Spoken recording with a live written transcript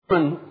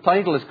The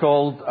title is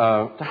called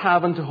To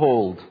Have and to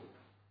Hold.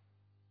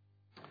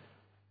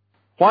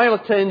 While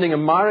attending a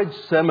marriage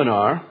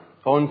seminar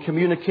on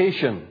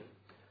communication,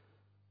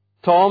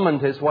 Tom and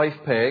his wife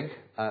Peg,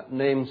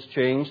 names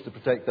changed to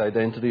protect the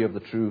identity of the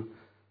true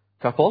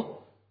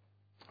couple,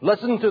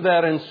 listened to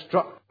their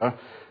instructor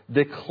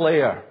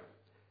declare,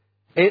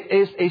 "It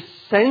is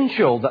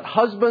essential that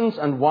husbands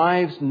and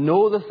wives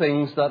know the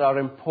things that are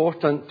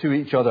important to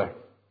each other."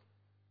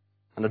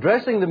 And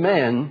addressing the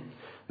men,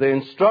 the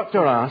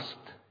instructor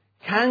asked,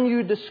 "Can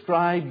you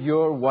describe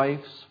your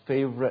wife's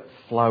favourite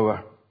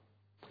flower?"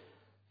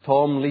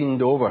 Tom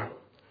leaned over,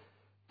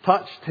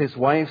 touched his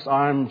wife's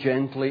arm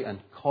gently and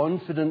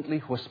confidently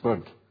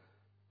whispered,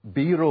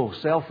 "Biro,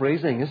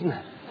 self-raising, isn't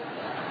it?"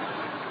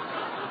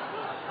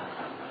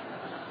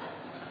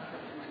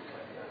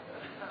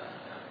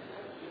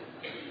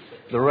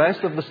 The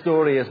rest of the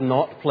story is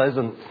not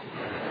pleasant.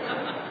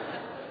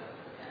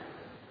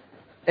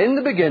 In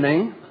the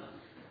beginning,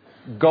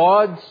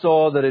 God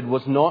saw that it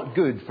was not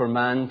good for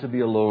man to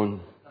be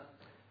alone.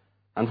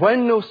 And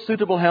when no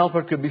suitable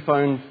helper could be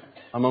found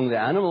among the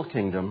animal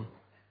kingdom,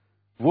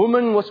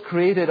 woman was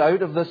created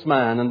out of this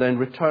man and then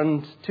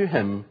returned to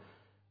him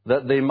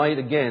that they might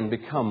again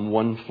become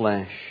one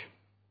flesh.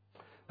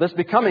 This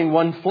becoming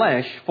one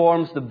flesh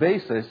forms the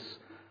basis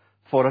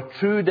for a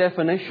true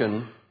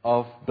definition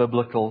of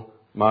biblical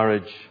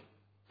marriage.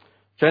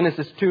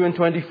 Genesis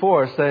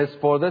 2:24 says,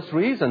 "For this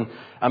reason,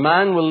 a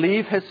man will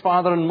leave his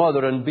father and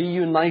mother and be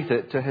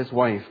united to his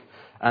wife,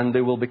 and they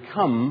will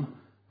become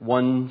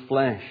one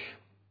flesh."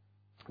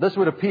 This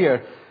would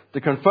appear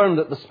to confirm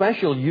that the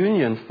special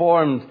union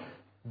formed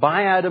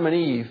by Adam and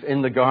Eve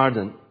in the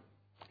garden,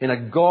 in a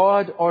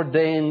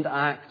God-ordained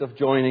act of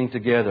joining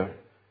together,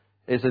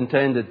 is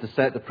intended to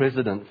set the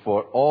precedent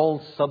for all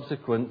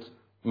subsequent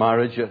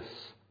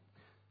marriages.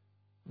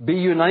 Be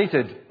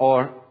united,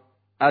 or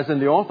as in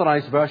the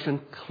Authorized Version,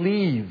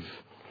 cleave,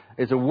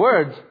 is a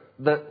word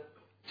that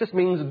just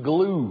means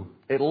glue.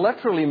 It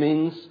literally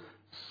means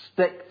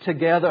stick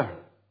together.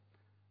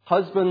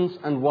 Husbands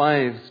and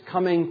wives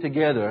coming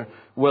together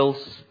will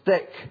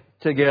stick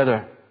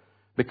together.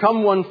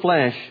 Become one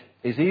flesh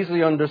is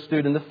easily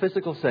understood in the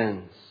physical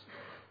sense,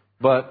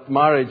 but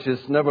marriage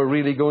is never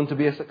really going to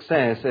be a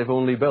success if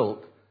only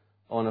built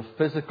on a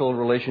physical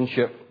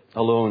relationship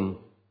alone.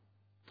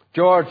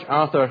 George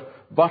Arthur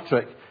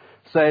Buttrick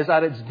says,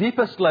 at its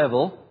deepest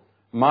level,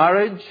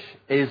 marriage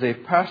is a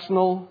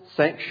personal,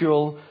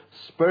 sexual,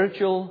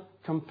 spiritual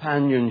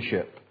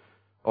companionship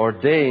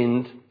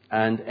ordained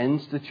and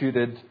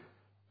instituted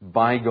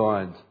by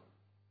God.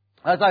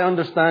 As I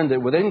understand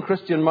it, within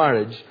Christian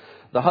marriage,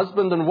 the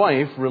husband and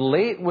wife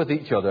relate with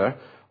each other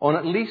on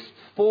at least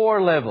 4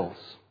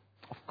 levels.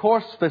 Of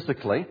course,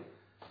 physically,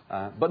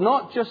 but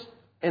not just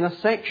in a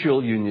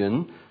sexual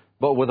union,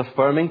 but with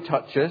affirming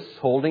touches,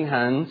 holding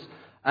hands,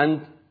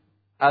 and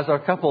as our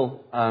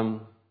couple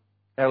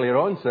earlier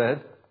on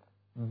said,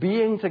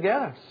 being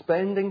together,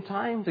 spending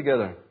time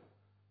together.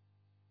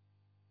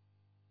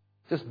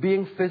 Just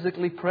being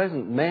physically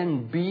present,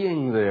 men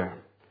being there.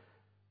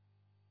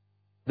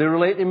 They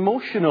relate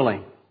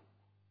emotionally.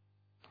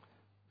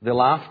 They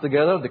laugh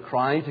together, they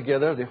cry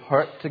together, they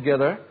hurt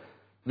together,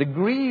 they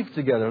grieve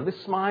together, they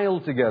smile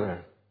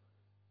together.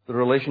 The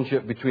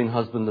relationship between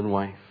husband and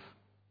wife.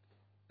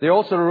 They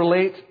also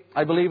relate,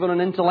 I believe, on an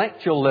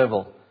intellectual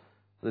level.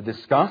 They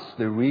discuss,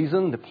 they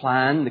reason, they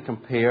plan, they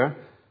compare,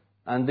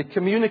 and they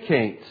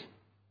communicate.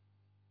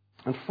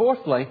 And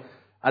fourthly,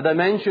 and I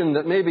mentioned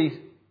that maybe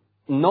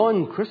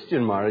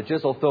non-Christian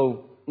marriages,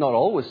 although not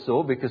always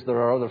so, because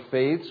there are other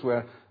faiths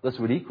where this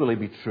would equally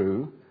be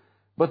true,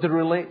 but they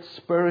relate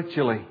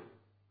spiritually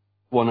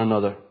one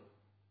another.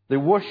 They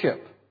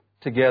worship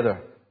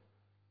together.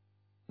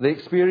 They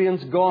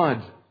experience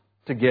God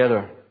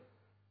together.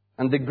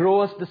 And they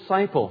grow as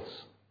disciples.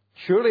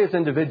 Surely as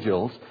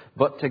individuals,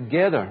 but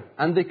together.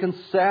 And they can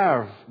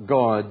serve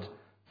God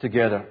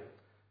together.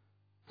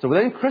 So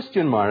within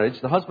Christian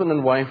marriage, the husband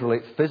and wife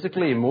relate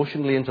physically,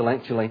 emotionally,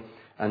 intellectually,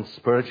 and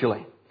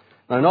spiritually.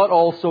 Now, not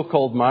all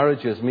so-called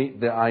marriages meet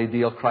the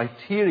ideal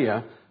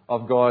criteria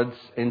of God's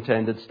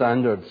intended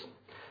standards.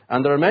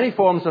 And there are many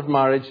forms of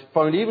marriage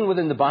found even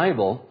within the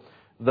Bible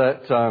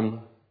that,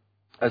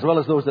 as well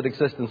as those that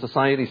exist in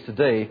societies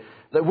today,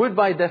 that would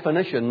by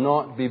definition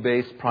not be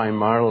based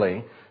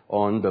primarily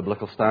on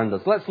biblical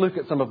standards. Let's look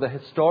at some of the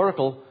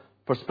historical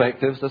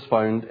perspectives as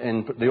found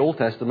in the Old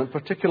Testament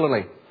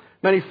particularly.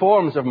 Many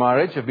forms of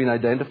marriage have been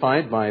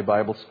identified by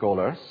Bible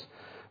scholars.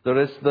 There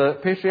is the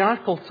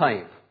patriarchal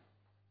type,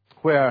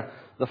 where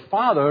the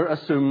father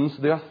assumes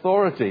the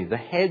authority, the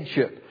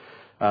headship.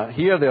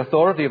 Here the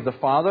authority of the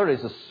father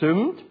is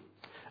assumed,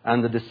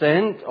 and the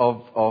descent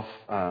of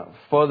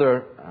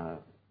further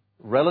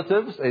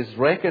relatives is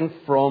reckoned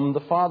from the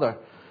father.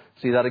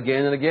 See that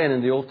again and again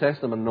in the Old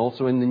Testament and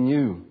also in the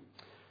New.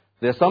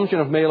 The assumption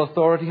of male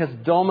authority has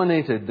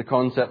dominated the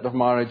concept of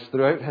marriage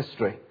throughout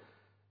history.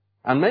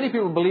 And many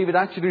people believe it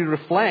actually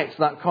reflects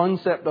that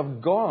concept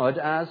of God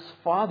as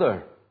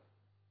Father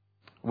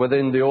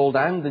within the Old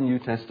and the New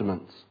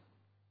Testaments.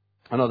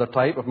 Another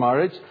type of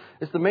marriage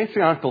is the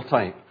matriarchal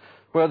type,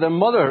 where the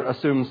mother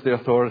assumes the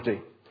authority.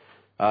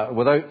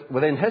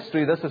 Within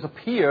history, this has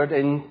appeared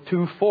in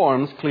two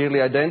forms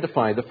clearly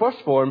identified. The first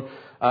form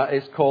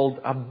is called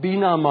a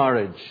Bina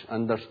marriage,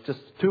 and there's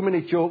just too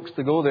many jokes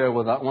to go there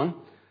with that one,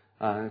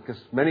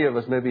 because many of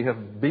us maybe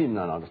have been.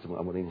 No, I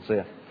wouldn't even say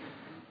it.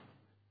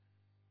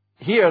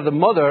 Here, the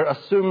mother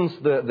assumes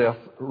the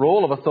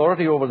role of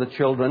authority over the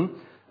children,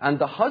 and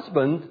the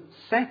husband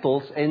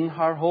settles in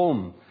her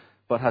home,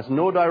 but has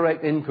no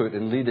direct input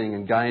in leading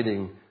and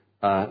guiding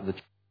the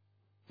children.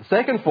 The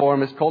second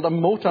form is called a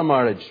Mota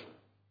marriage,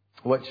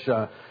 which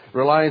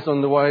relies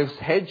on the wife's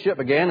headship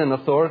again and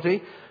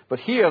authority. But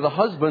here the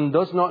husband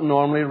does not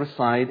normally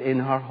reside in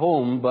her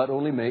home, but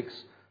only makes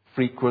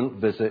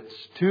frequent visits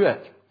to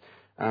it.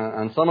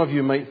 And some of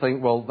you might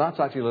think, well, that's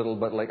actually a little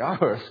bit like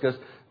ours, because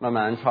my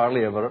man's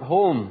hardly ever at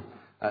home.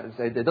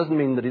 It doesn't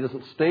mean that he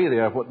doesn't stay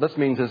there. What this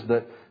means is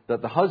that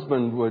the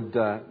husband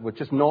would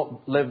just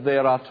not live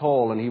there at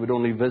all, and he would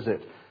only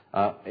visit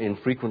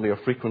infrequently or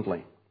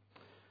frequently.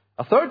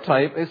 A third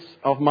type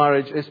of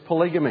marriage is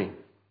polygamy.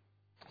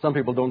 Some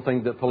people don't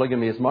think that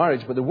polygamy is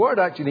marriage, but the word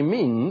actually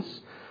means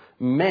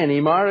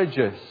many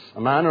marriages.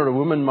 A man or a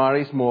woman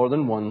marries more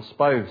than one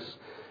spouse.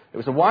 It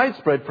was a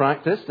widespread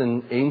practice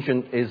in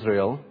ancient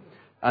Israel,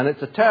 and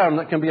it's a term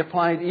that can be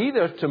applied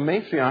either to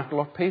matriarchal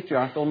or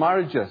patriarchal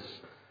marriages.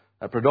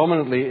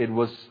 Predominantly, it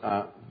was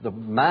the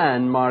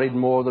man married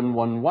more than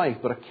one wife,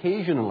 but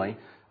occasionally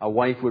a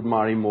wife would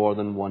marry more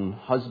than one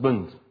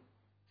husband.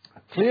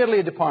 Clearly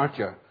a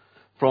departure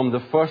from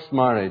the first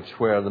marriage,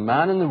 where the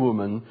man and the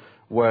woman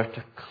were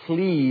to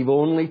cleave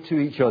only to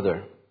each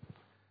other.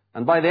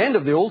 And by the end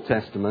of the Old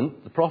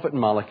Testament, the prophet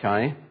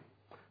Malachi,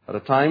 at a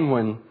time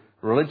when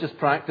religious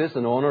practice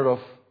in honor of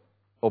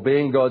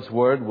obeying God's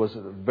word was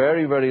at a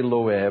very, very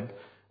low ebb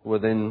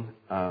within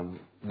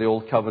the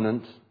Old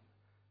Covenant,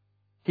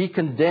 he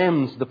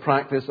condemns the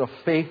practice of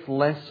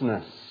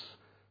faithlessness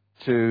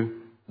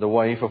to the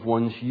wife of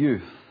one's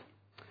youth.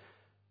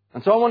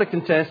 And so I want to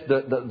contest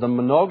that the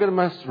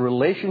monogamous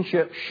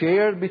relationship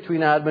shared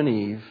between Adam and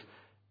Eve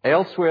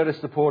elsewhere is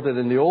supported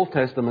in the Old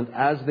Testament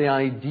as the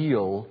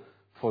ideal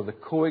for the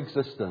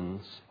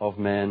coexistence of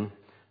men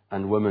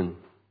and women.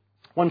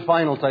 One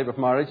final type of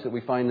marriage that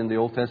we find in the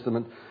Old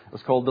Testament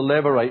is called the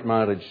Levirate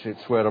marriage.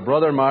 It's where a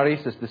brother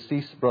marries his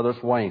deceased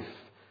brother's wife.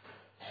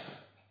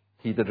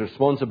 He had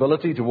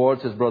responsibility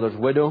towards his brother's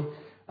widow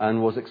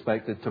and was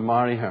expected to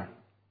marry her.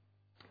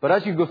 But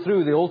as you go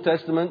through the Old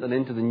Testament and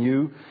into the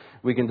New,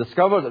 we can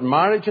discover that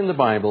marriage in the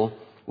Bible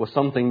was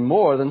something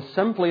more than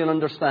simply an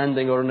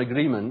understanding or an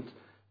agreement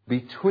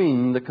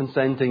between the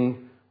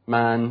consenting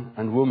man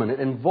and woman. It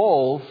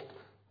involved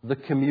the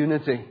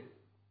community.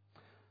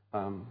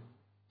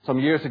 Some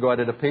years ago I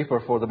did a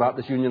paper for the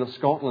Baptist Union of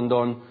Scotland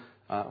on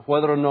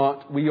whether or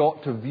not we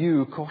ought to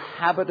view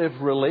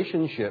cohabitive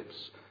relationships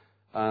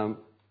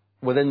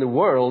within the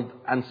world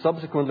and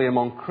subsequently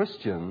among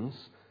Christians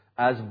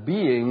as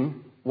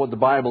being what the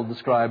Bible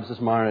describes as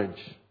marriage.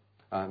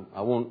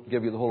 I won't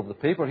give you the whole of the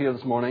paper here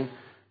this morning,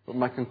 but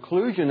my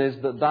conclusion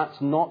is that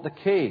that's not the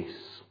case.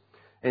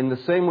 In the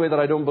same way that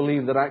I don't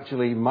believe that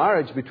actually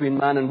marriage between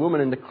man and woman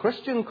in the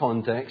Christian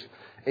context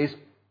is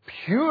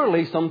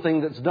purely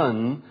something that's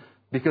done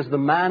because the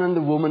man and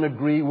the woman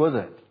agree with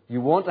it.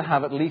 You want to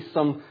have at least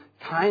some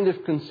kind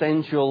of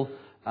consensual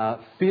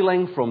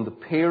feeling from the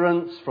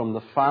parents, from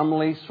the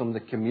families, from the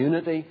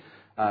community,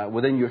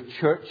 within your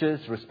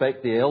churches.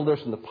 Respect the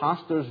elders and the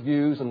pastor's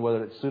views and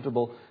whether it's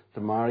suitable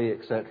to marry,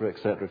 etc.,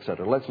 etc.,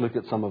 etc. Let's look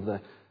at some of the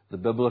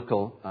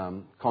biblical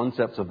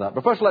concepts of that.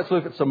 But first, let's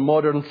look at some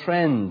modern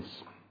trends.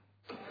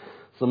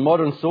 Some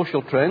modern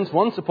social trends.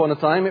 Once upon a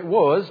time, it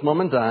was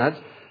mum and dad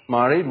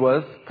married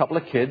with a couple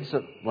of kids.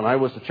 When I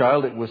was a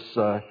child, it was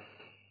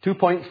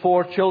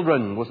 2.4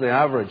 children was the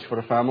average for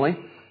a family.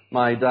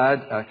 My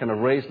dad kind of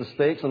raised the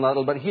stakes on that a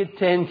little bit. He had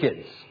 10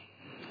 kids.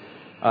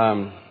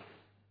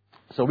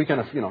 So we kind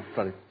of,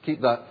 try to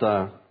keep that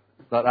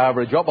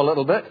average up a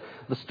little bit.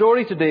 The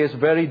story today is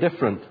very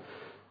different.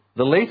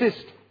 The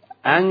latest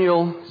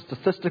annual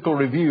statistical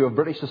review of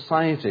British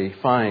society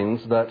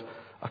finds that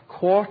a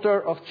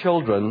quarter of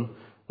children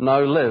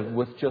now live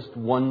with just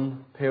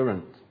one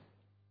parent.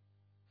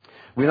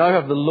 We now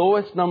have the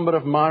lowest number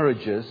of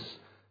marriages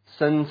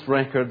since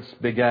records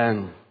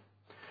began.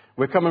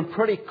 We're coming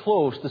pretty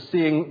close to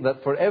seeing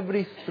that for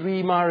every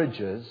 3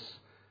 marriages,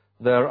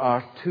 there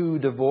are 2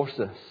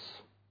 divorces.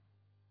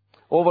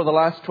 Over the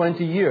last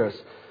 20 years,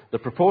 the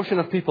proportion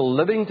of people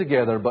living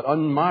together but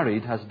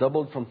unmarried has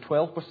doubled from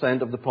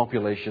 12% of the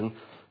population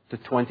to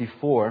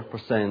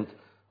 24%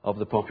 of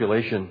the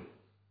population.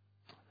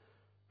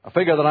 A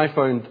figure that I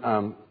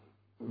found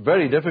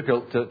very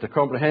difficult to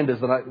comprehend is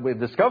that we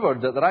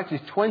discovered that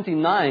actually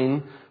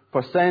 29%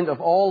 of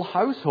all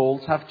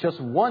households have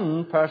just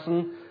one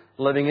person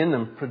living in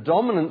them.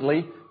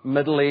 Predominantly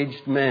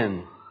middle-aged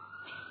men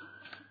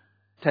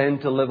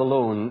tend to live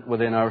alone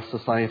within our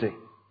society.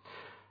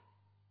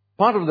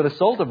 Part of the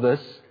result of this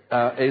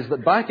is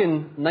that back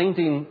in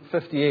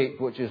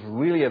 1958, which is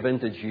really a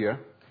vintage year,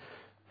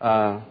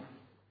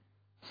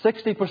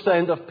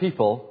 60% of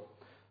people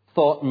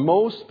thought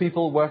most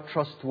people were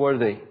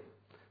trustworthy.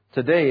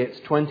 Today it's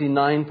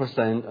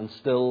 29% and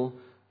still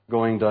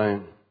going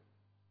down.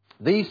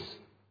 These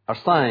are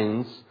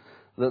signs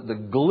that the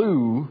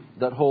glue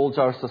that holds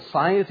our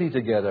society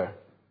together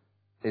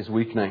is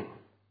weakening.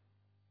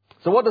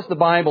 So what does the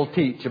Bible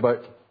teach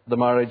about the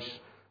marriage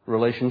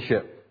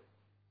relationship?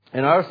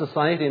 In our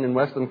society and in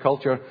Western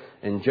culture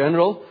in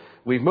general,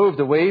 we've moved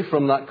away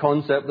from that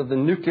concept of the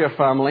nuclear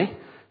family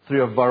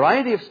through a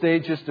variety of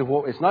stages to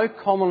what is now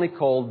commonly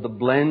called the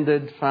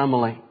blended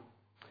family.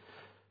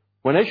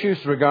 When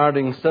issues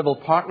regarding civil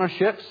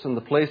partnerships and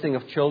the placing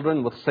of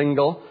children with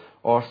single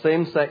or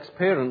same-sex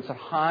parents are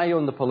high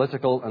on the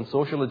political and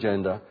social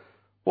agenda,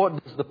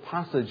 what does the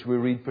passage we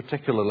read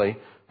particularly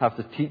have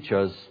to teach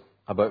us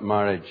about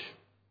marriage?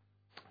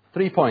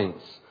 3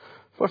 points.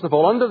 First of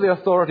all, under the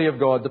authority of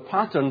God, the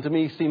pattern to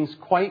me seems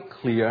quite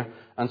clear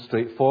and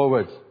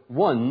straightforward.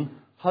 1,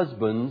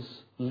 husbands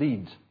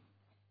lead.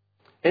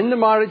 In the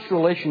marriage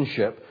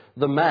relationship,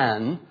 the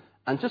man,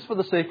 and just for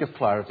the sake of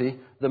clarity,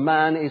 the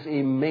man is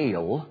a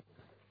male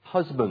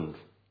husband,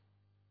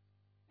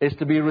 is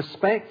to be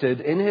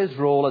respected in his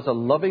role as a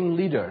loving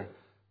leader,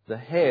 the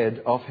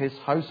head of his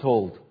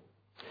household.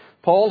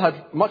 Paul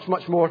had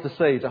much more to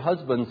say to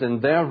husbands in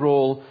their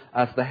role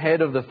as the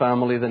head of the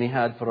family than he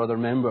had for other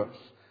members.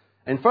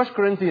 In 1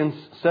 Corinthians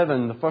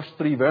 7, the first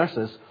 3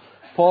 verses,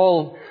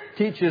 Paul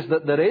teaches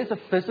that there is a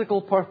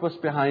physical purpose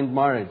behind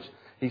marriage.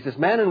 He says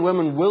men and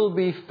women will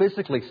be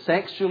physically,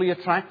 sexually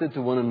attracted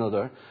to one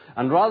another,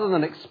 and rather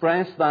than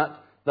express that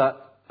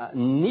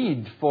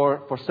need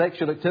for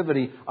sexual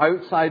activity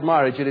outside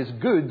marriage, it is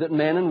good that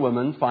men and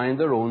women find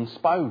their own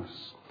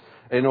spouse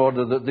in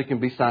order that they can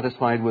be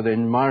satisfied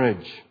within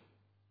marriage.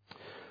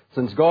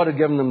 Since God had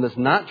given them this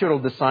natural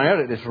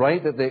desire, it is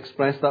right that they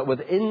express that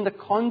within the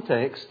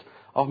context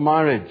of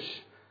marriage.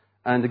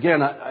 And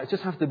again, I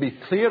just have to be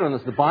clear on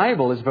this. The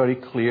Bible is very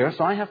clear,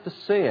 so I have to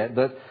say it,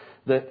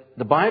 that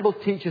the Bible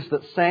teaches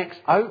that sex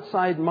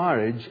outside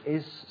marriage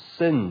is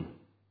sin,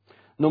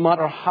 no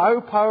matter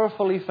how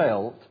powerfully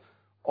felt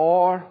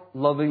or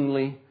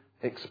lovingly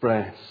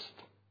expressed.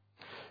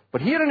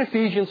 But here in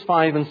Ephesians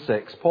 5 and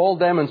 6, Paul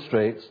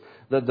demonstrates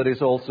that there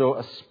is also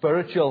a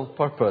spiritual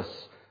purpose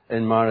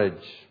in marriage.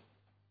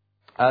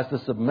 As the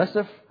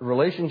submissive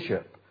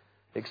relationship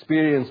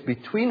experienced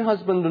between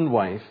husband and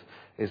wife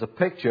is a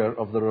picture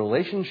of the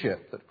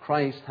relationship that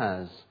Christ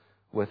has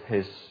with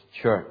his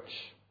church.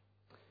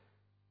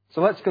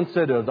 So let's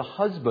consider the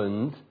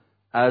husband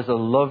as a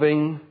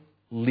loving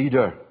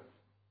leader.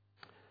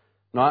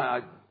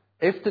 Now,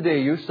 if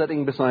today you're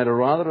sitting beside a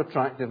rather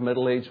attractive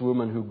middle-aged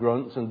woman who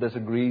grunts and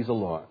disagrees a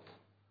lot,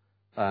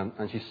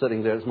 and she's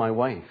sitting there as my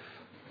wife,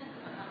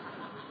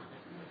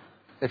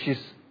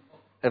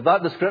 if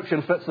that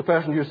description fits the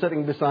person you're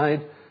sitting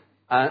beside,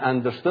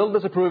 and they're still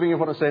disapproving of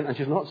what I'm saying, and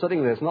she's not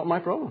sitting there, it's not my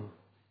problem.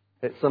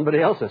 It's somebody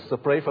else's, so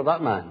pray for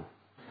that man.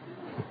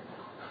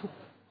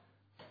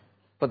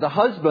 But the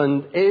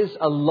husband is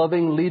a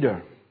loving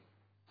leader.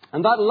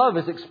 And that love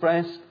is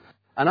expressed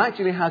and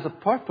actually has a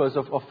purpose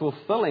of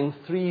fulfilling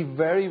 3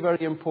 very,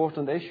 very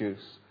important issues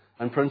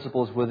and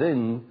principles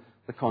within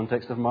the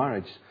context of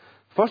marriage.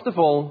 First of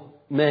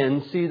all,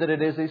 men see that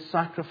it is a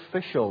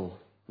sacrificial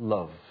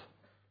love.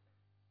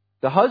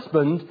 The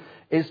husband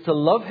is to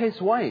love his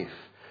wife.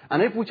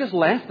 And if we just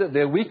left it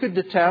there, we could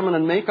determine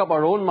and make up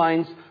our own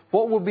minds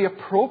what would be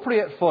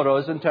appropriate for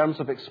us in terms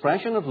of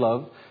expression of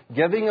love,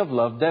 giving of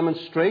love,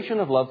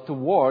 demonstration of love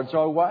towards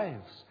our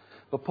wives.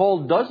 But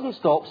Paul doesn't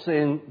stop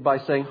by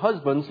saying,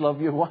 husbands, love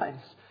your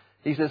wives.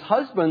 He says,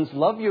 husbands,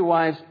 love your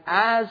wives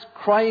as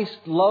Christ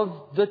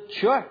loved the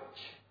church.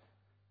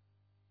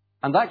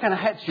 And that kind of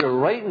hits you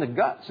right in the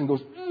guts and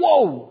goes,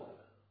 whoa!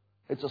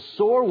 It's a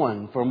sore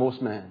one for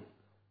most men.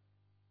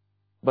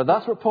 But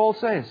that's what Paul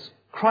says.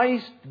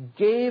 Christ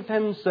gave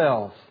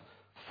himself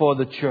for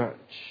the church.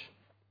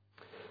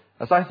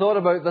 As I thought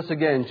about this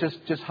again,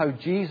 just how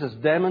Jesus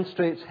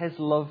demonstrates his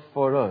love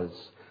for us,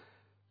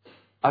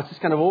 I was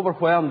just kind of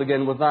overwhelmed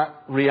again with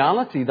that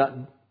reality, that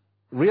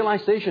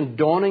realization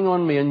dawning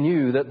on me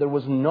anew that there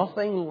was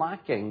nothing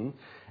lacking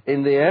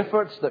in the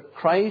efforts that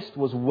Christ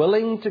was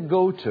willing to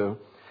go to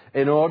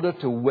in order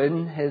to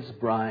win his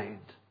bride.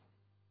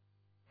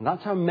 And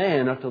that's how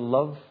men are to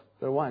love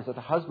their wives, that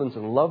the husbands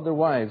are to love their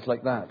wives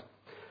like that.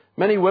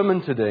 Many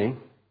women today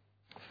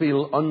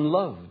feel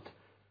unloved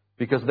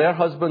because their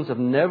husbands have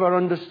never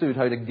understood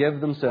how to give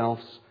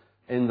themselves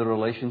in the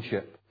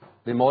relationship.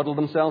 They model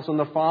themselves on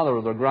their father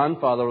or their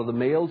grandfather or the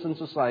males in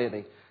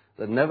society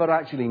that never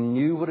actually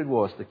knew what it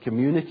was to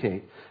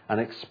communicate and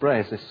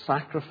express a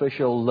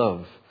sacrificial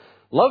love.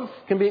 Love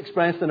can be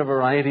expressed in a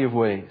variety of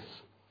ways.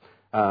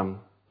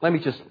 Let me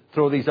just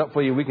throw these up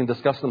for you. We can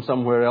discuss them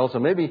somewhere else. Or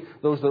maybe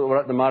those that were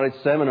at the marriage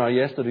seminar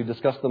yesterday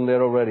discussed them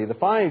there already. The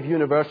 5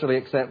 universally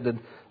accepted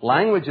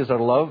languages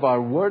of love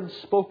are words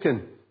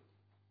spoken,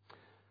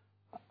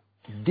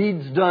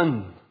 deeds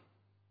done,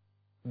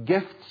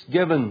 gifts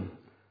given,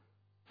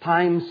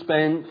 time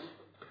spent,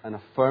 and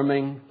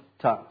affirming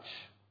touch.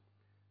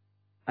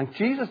 And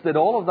Jesus did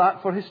all of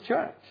that for his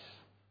church.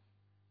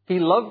 He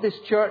loved His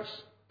church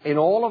in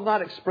all of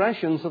that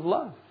expressions of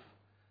love.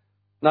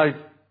 Now,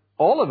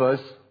 all of us,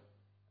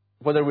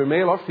 whether we're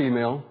male or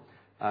female,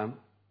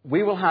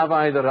 we will have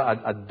either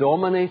a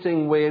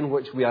dominating way in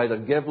which we either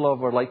give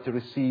love or like to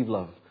receive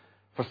love.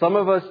 For some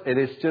of us, it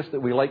is just that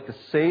we like to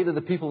say to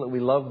the people that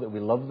we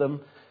love them.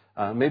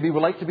 Maybe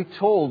we like to be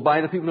told by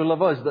the people who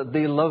love us that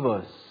they love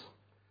us.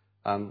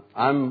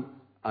 I'm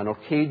an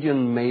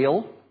Orcadian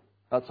male.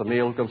 That's a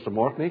male who comes from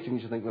Orkney. You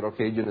should think that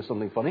Orcadian is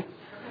something funny.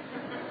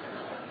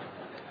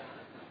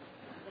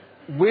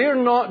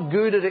 We're not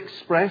good at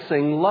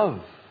expressing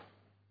love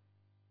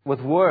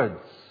with words.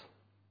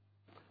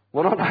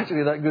 We're not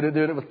actually that good at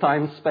doing it with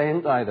time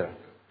spent either.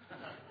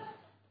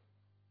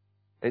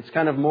 It's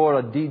kind of more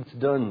a deeds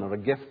done or a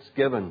gifts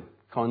given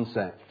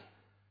concept.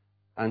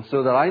 And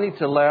so that I need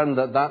to learn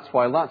that that's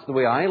the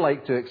way I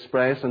like to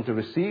express and to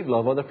receive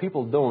love. Other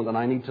people don't, and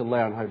I need to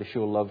learn how to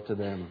show love to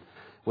them.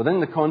 Within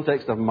the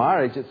context of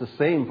marriage, it's the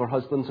same for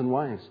husbands and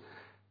wives.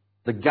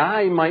 The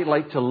guy might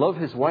like to love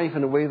his wife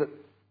in a way that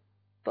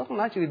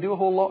doesn't actually do a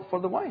whole lot for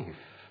the wife.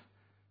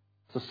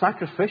 So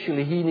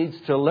sacrificially, he needs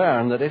to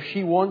learn that if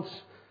she wants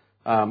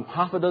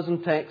half a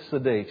dozen texts a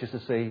day just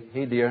to say,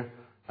 "Hey dear,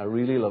 I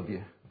really love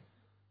you,"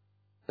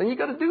 then you've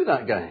got to do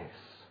that, guys.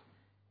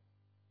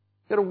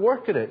 You've got to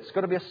work at it. It's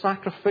got to be a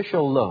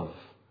sacrificial love.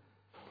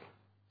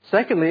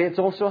 Secondly, it's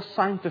also a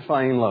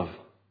sanctifying love.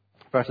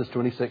 Verses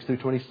 26 through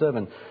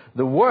 27.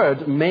 The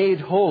word made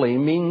holy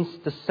means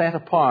to set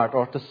apart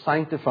or to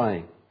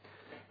sanctify.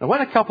 Now,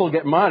 when a couple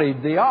get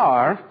married, they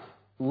are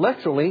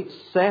literally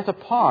set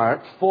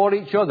apart for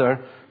each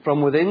other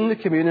from within the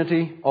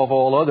community of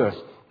all others.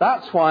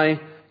 That's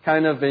why,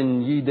 kind of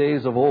in ye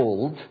days of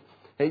old,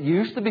 it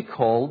used to be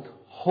called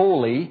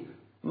holy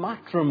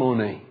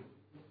matrimony.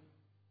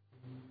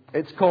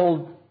 It's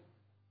called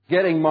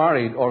getting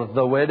married or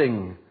the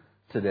wedding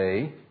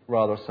today,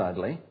 rather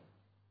sadly.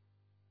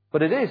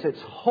 But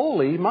it's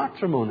holy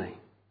matrimony.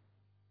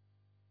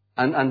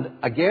 And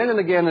again and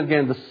again and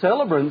again, the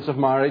celebrants of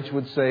marriage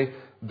would say,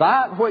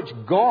 that which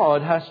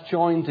God has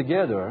joined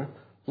together,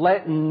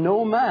 let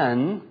no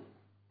man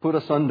put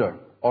asunder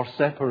or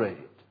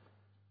separate.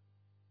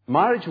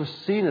 Marriage was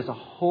seen as a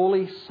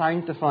holy,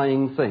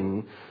 sanctifying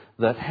thing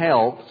that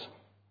helped,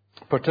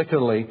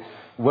 particularly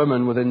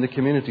women within the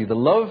community. The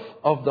love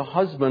of the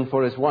husband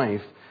for his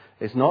wife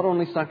is not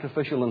only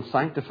sacrificial and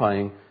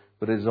sanctifying,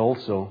 but it is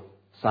also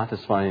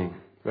satisfying.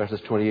 Verses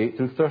 28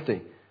 through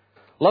 30.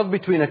 Love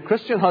between a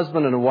Christian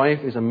husband and a wife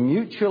is a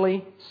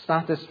mutually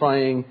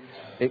satisfying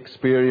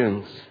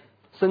experience.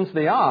 Since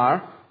they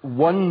are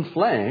one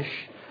flesh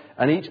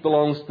and each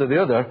belongs to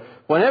the other,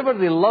 whenever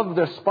they love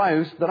their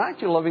spouse, they're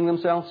actually loving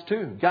themselves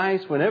too.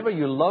 Guys, whenever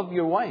you love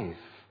your wife,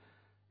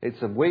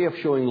 it's a way of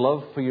showing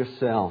love for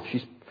yourself.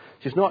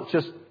 She's not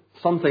just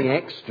something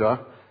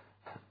extra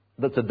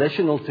that's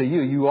additional to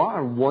you. You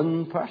are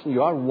one person.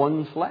 You are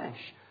one flesh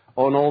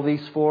on all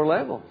these four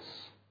levels.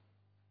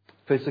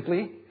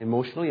 Physically,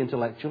 emotionally,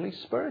 intellectually,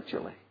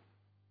 spiritually.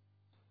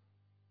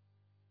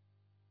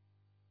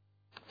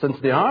 Since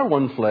they are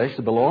one flesh,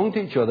 they belong to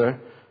each other.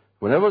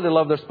 Whenever they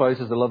love their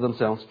spouses, they love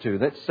themselves too.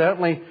 That's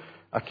certainly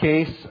a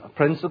case, a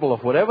principle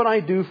of whatever I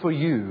do for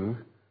you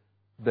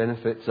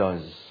benefits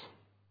us.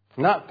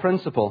 And that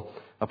principle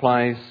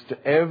applies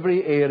to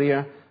every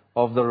area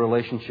of the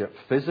relationship.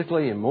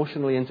 Physically,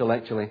 emotionally,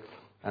 intellectually,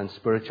 and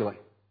spiritually.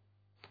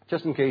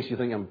 Just in case you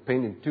think I'm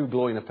painting too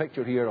glowing a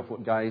picture here of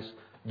what guys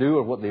do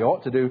or what they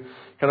ought to do,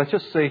 can I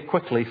just say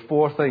quickly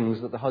 4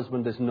 things that the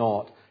husband is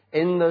not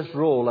in this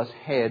role as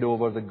head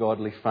over the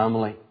godly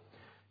family.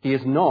 He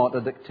is not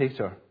a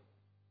dictator,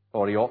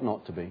 or he ought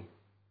not to be.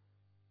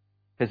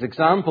 His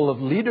example of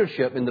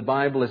leadership in the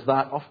Bible is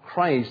that of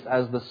Christ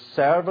as the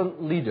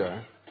servant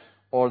leader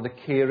or the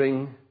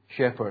caring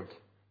shepherd.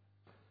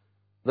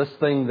 This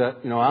thing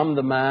that, I'm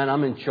the man,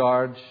 I'm in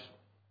charge,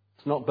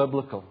 it's not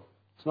biblical.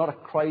 It's not a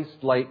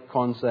Christ-like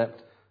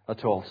concept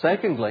at all.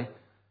 Secondly,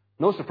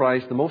 no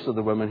surprise to most of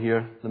the women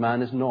here, the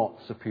man is not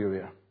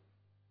superior.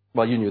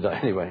 Well, you knew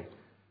that anyway.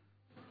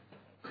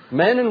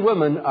 Men and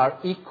women are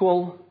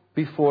equal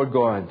before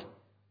God.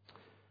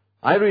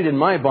 I read in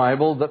my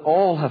Bible that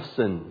all have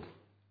sinned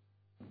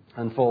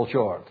and fall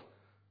short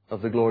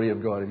of the glory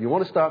of God. If you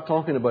want to start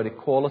talking about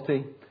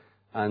equality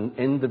and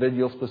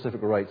individual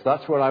specific rights,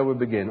 that's where I would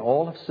begin.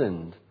 All have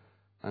sinned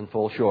and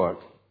fall short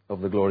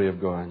of the glory of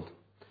God.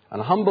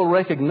 And a humble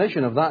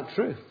recognition of that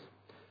truth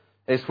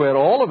is where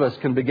all of us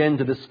can begin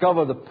to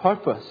discover the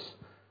purpose,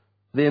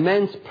 the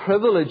immense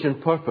privilege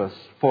and purpose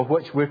for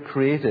which we're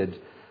created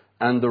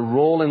and the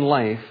role in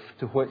life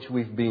to which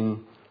we've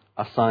been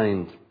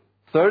assigned.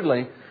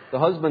 Thirdly, the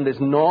husband is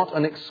not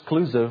an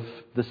exclusive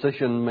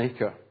decision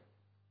maker.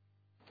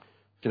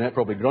 Jeanette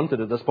probably grunted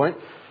at this point.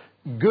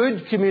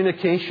 Good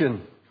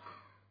communication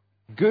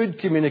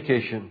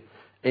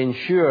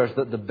ensures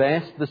that the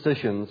best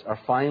decisions are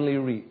finally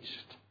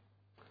reached,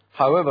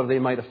 however they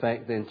might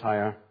affect the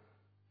entire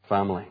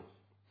family.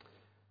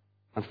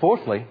 And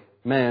fourthly,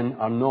 men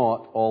are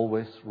not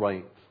always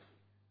right.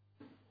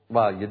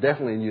 Well, you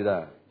definitely knew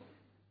that.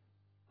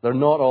 They're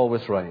not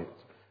always right.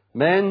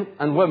 Men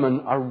and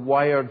women are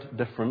wired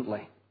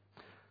differently.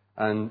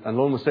 And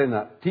Lon was saying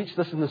that. Teach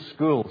this in the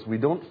schools. We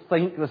don't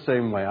think the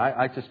same way.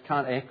 I just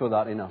can't echo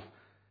that enough.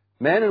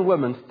 Men and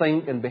women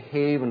think and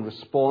behave and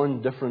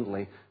respond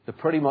differently to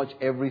pretty much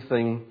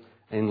everything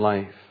in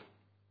life.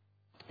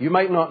 You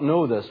might not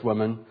know this,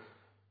 women,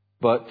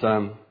 but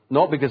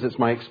not because it's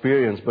my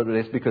experience, but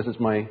it's because it's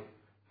my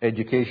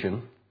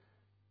education.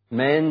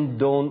 Men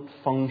don't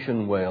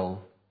function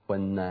well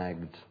when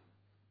nagged.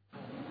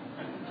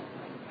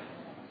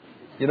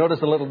 You notice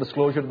a little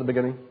disclosure at the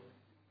beginning?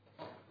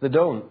 They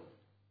don't.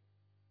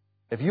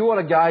 If you want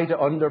a guy to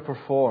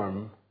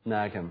underperform,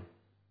 nag him.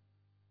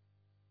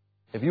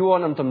 If you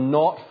want him to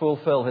not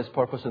fulfill his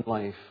purpose in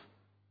life,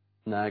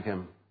 nag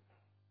him.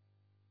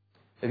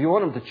 If you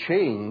want him to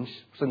change,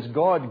 since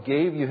God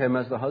gave you him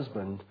as the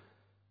husband,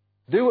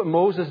 do what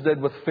Moses did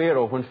with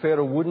Pharaoh when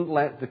Pharaoh wouldn't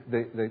let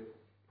the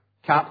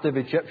captive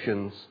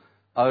Egyptians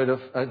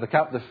the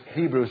captive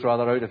Hebrews out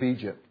of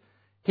Egypt.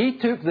 He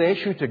took the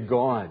issue to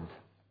God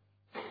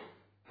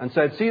and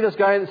said, see this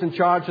guy that's in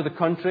charge of the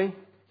country?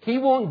 He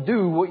won't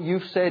do what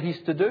you've said he's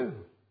to do.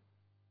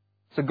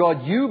 So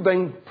God, you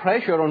bring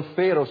pressure on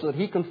Pharaoh so that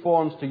he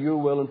conforms to your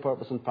will and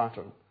purpose and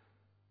pattern.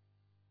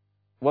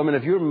 Women,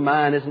 if your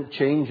man isn't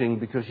changing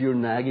because you're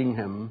nagging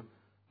him,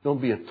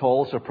 don't be at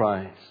all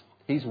surprised.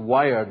 He's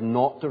wired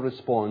not to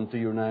respond to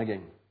your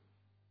nagging.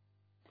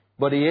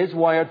 But he is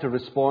wired to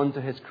respond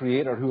to his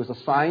Creator, who has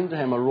assigned to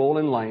him a role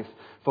in life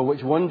for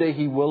which one day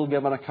he will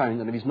give an account.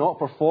 And if he's not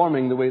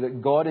performing the way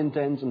that God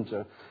intends him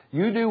to,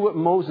 you do what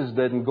Moses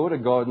did and go to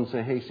God and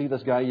say, hey, see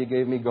this guy you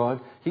gave me, God?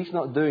 He's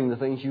not doing the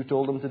things you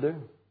told him to do.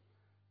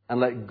 And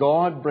let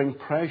God bring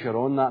pressure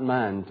on that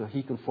man till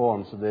he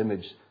conforms to the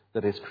image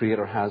that his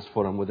Creator has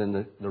for him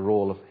within the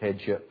role of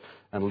headship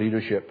and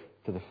leadership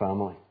to the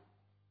family.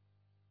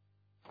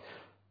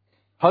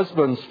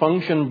 Husbands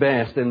function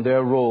best in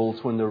their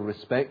roles when they're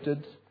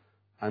respected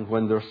and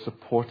when they're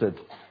supported.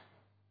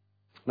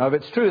 Now, if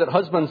it's true that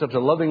husbands are to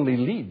lovingly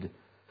lead,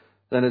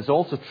 then it's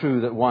also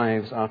true that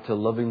wives are to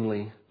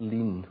lovingly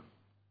lean.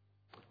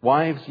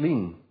 Wives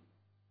lean.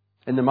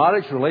 In the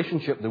marriage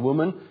relationship, the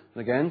woman,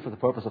 again, for the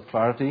purpose of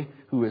clarity,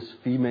 who is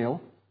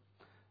female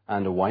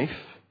and a wife,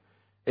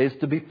 is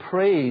to be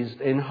praised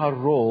in her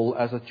role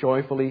as a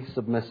joyfully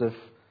submissive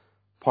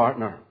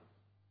partner.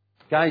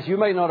 Guys, you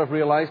might not have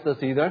realized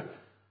this either,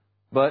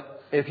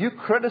 but if you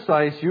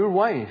criticize your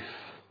wife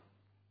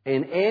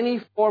in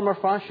any form or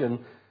fashion,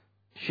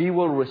 she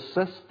will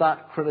resist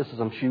that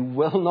criticism. She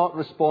will not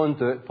respond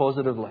to it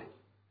positively.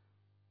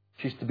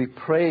 She's to be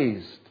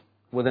praised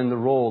within the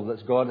role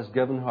that God has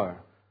given her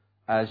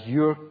as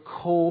your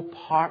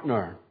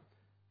co-partner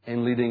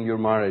in leading your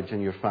marriage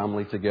and your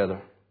family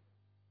together.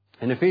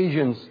 In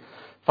Ephesians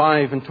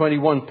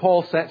 5:21,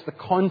 Paul sets the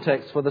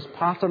context for this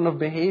pattern of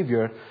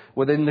behavior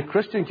within the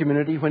Christian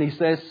community when he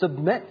says,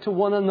 submit to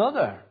one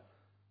another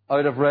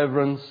out of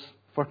reverence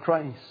for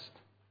Christ.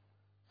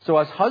 So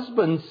as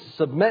husbands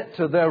submit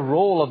to their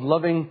role of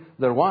loving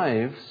their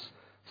wives,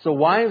 so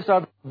wives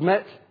are to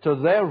submit to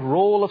their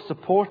role of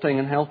supporting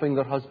and helping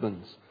their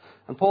husbands.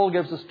 And Paul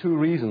gives us two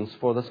reasons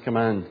for this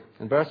command.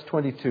 In verse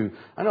 22,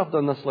 I know I've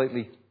done this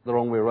slightly the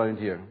wrong way around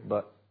here,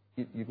 but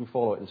you can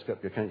follow it in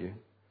Scripture, can't you?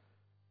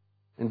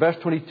 In verse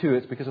 22,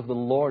 it's because of the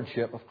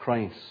lordship of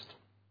Christ.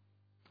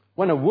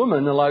 When a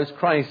woman allows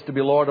Christ to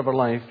be Lord of her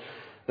life,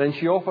 then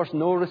she offers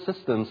no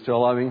resistance to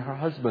allowing her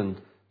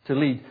husband to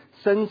lead,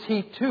 since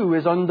he too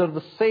is under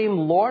the same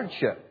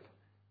lordship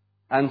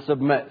and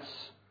submits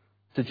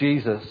to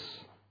Jesus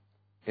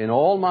in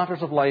all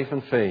matters of life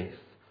and faith.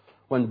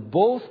 When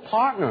both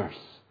partners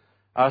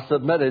are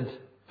submitted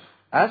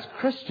as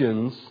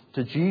Christians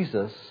to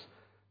Jesus,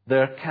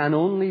 there can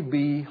only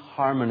be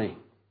harmony.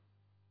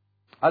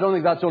 I don't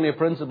think that's only a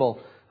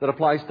principle that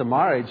applies to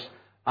marriage.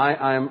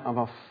 I'm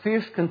a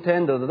fierce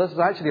contender that this is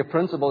actually a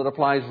principle that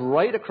applies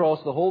right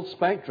across the whole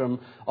spectrum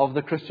of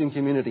the Christian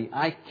community.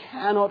 I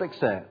cannot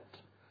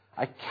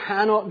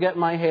get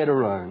my head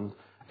around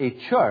a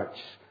church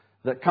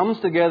that comes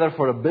together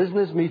for a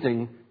business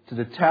meeting to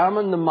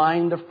determine the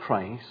mind of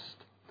Christ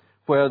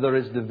where there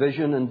is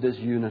division and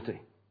disunity.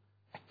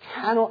 I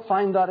cannot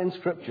find that in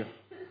Scripture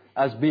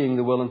as being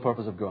the will and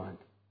purpose of God.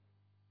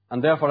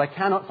 And therefore I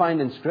cannot find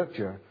in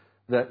Scripture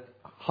that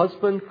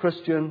husband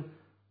Christian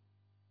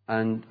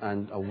and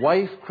a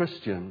wife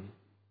Christian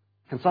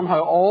can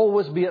somehow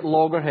always be at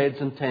loggerheads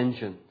and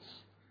tensions.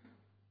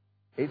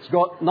 It's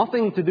got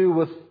nothing to do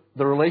with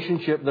the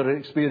relationship that they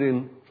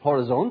experience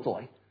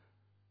horizontally.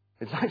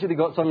 It's actually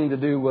got something to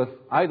do with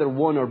either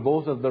one or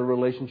both of their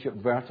relationship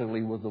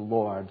vertically with the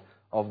Lord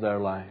of their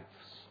lives.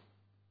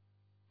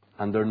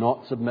 And they're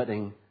not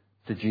submitting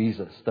to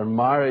Jesus. Their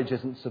marriage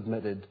isn't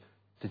submitted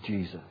to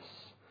Jesus.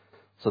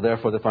 So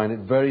therefore they find it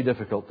very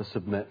difficult to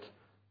submit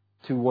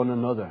to one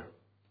another.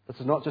 This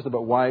is not just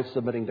about wives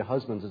submitting to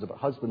husbands. It's about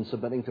husbands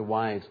submitting to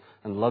wives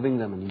and loving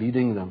them and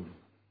leading them.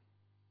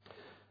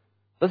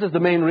 This is the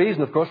main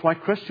reason, of course, why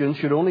Christians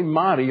should only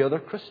marry other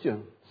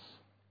Christians.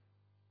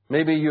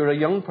 Maybe you're a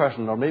young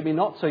person or maybe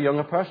not so young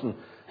a person.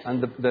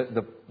 And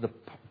the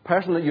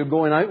person that you're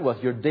going out with,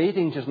 you're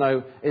dating just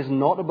now, is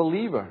not a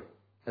believer,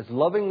 as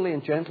lovingly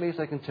and gently as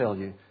I can tell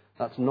you,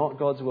 that's not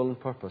God's will and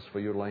purpose for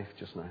your life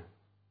just now.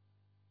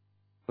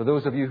 For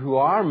those of you who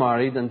are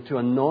married and to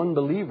a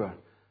non-believer,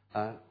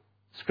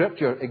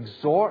 Scripture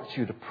exhorts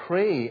you to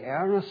pray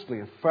earnestly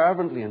and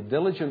fervently and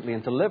diligently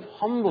and to live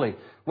humbly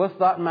with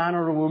that man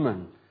or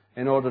woman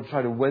in order to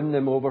try to win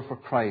them over for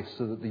Christ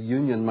so that the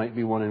union might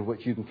be one in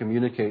which you can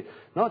communicate,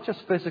 not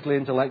just physically,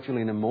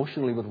 intellectually and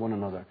emotionally with one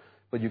another,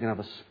 but you can have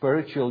a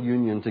spiritual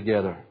union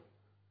together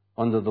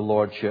under the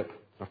lordship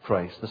of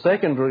Christ. The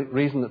second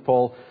reason that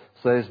Paul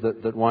says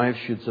that wives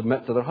should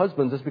submit to their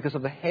husbands is because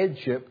of the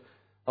headship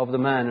of the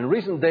man. In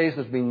recent days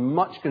there's been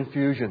much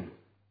confusion,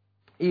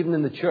 even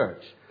in the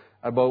church,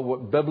 about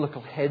what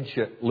biblical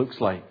headship looks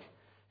like.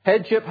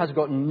 Headship has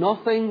got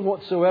nothing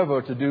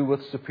whatsoever to do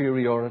with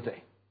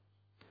superiority.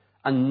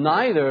 And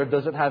neither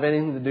does it have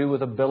anything to do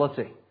with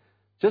ability.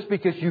 Just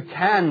because you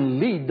can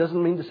lead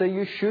doesn't mean to say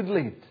you should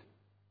lead.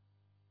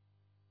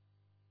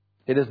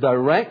 It is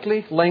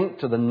directly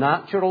linked to the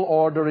natural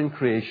order in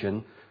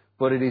creation,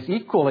 but it is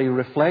equally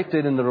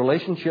reflected in the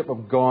relationship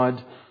of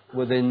God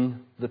within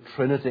the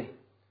Trinity.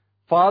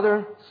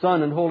 Father,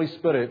 Son, and Holy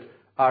Spirit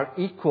are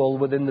equal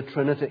within the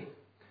Trinity.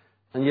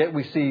 And yet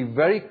we see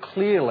very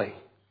clearly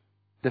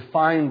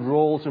defined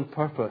roles and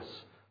purpose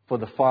for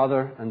the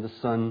Father and the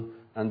Son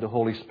and the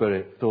Holy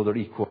Spirit, though they're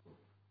equal.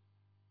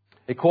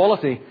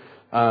 Equality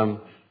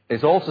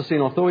is also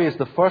seen, although He is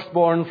the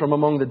firstborn from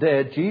among the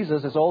dead,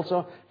 Jesus is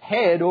also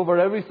head over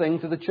everything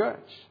to the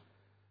church.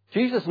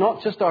 Jesus is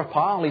not just our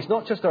pal, He's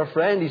not just our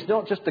friend, He's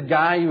not just the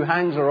guy who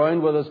hangs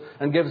around with us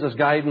and gives us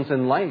guidance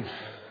in life,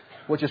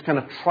 which is kind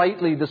of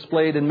tritely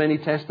displayed in many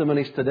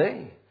testimonies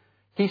today.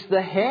 He's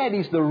the head,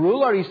 He's the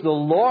ruler, He's the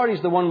Lord,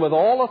 He's the one with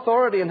all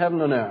authority in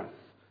heaven and earth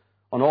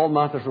on all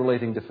matters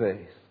relating to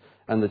faith.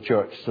 And the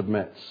church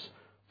submits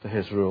to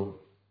His rule.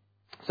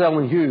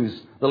 Selwyn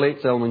Hughes, the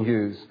late Selwyn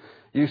Hughes,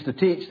 used to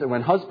teach that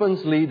when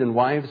husbands lead and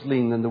wives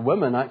lean, then the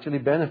women actually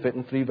benefit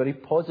in three very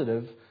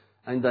positive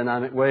and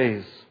dynamic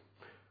ways.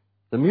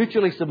 The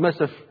mutually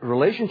submissive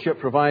relationship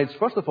provides,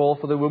 first of all,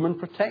 for the woman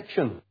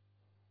protection.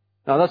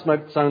 Now, this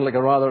might sound like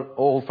a rather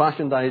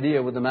old-fashioned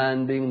idea with the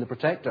man being the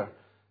protector.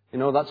 You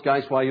know, that's,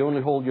 guys, why you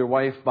only hold your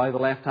wife by the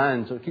left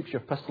hand, so it keeps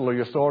your pistol or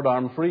your sword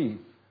arm free.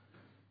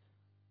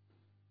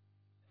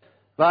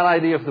 That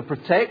idea of the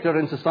protector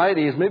in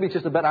society is maybe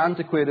just a bit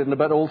antiquated and a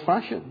bit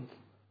old-fashioned.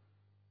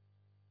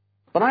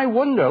 But I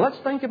wonder, let's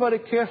think about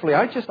it carefully.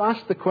 I just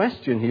asked the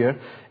question here,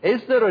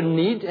 is there a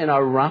need in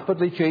our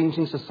rapidly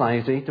changing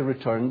society to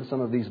return to some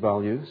of these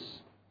values?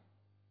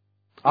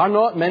 Are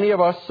not many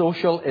of our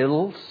social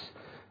ills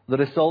the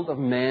result of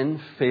men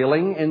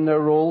failing in their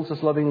roles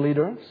as loving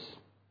leaders?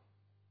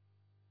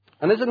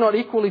 And is it not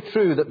equally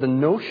true that the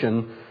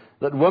notion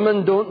that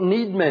women don't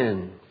need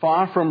men,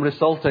 far from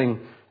resulting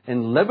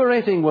in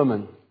liberating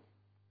women,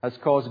 has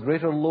caused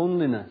greater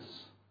loneliness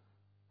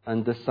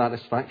and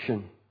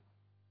dissatisfaction?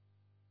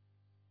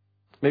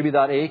 Maybe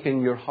that ache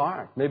in your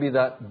heart, maybe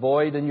that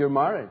void in your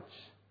marriage,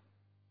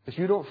 because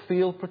you don't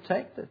feel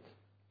protected.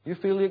 You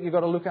feel like you've got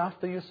to look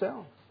after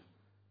yourself,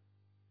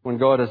 when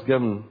God has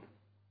given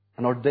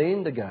and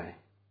ordained a guy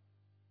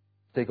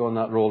to take on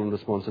that role and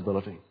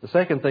responsibility. The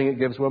second thing it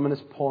gives women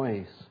is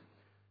poise.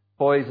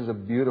 Poise is a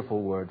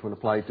beautiful word when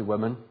applied to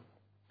women.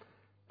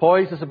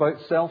 Poise is about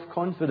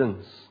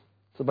self-confidence.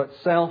 It's about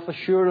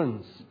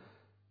self-assurance.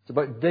 It's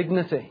about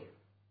dignity.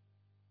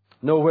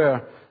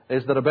 Nowhere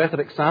is there a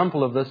better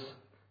example of this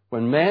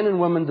when men and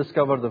women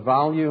discover the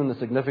value and the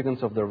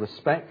significance of their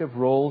respective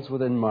roles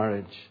within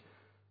marriage,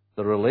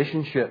 the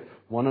relationship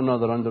one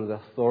another under the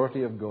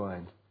authority of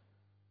God.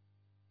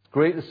 It's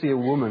great to see a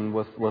woman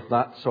with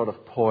that sort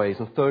of poise.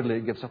 And thirdly,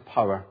 it gives her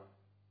power.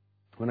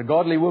 When a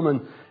godly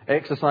woman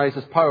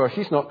exercises power,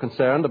 she's not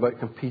concerned about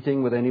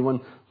competing with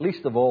anyone,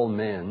 least of all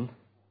men.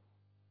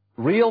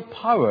 Real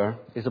power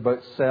is about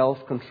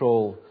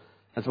self-control.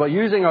 It's about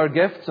using our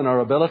gifts and our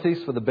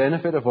abilities for the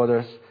benefit of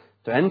others,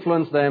 to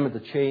influence them and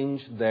to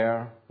change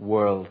their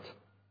world.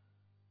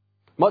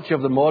 Much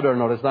of the modern,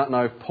 or is that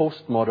now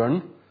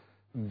postmodern,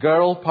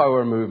 girl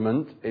power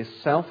movement is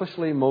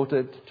selfishly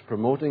motivated to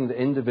promoting the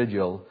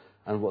individual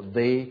and what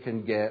they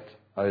can get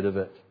out of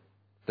it.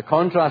 The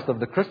contrast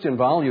of the Christian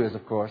value is,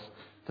 of course,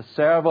 to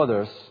serve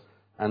others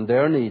and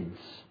their needs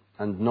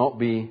and not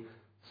be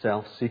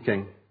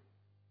self-seeking.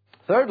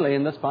 Thirdly,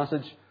 in this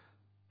passage,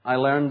 I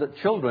learned that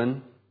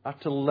children are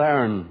to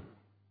learn.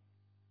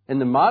 In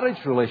the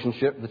marriage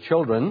relationship, the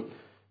children,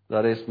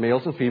 that is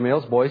males and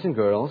females, boys and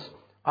girls,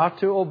 are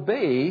to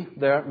obey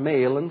their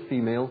male and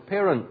female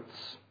parents.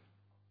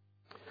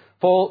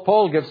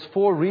 Paul gives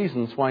 4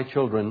 reasons why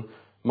children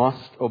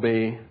must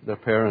obey their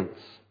parents.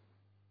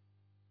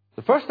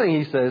 The first thing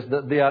he says,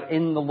 that they are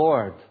in the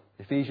Lord.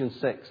 Ephesians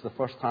 6, the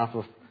first half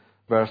of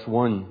verse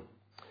 1.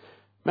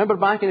 Remember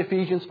back in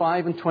Ephesians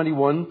 5 and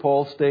 21,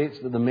 Paul states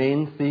that the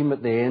main theme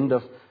at the end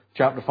of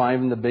chapter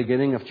 5 and the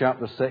beginning of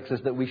chapter 6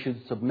 is that we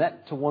should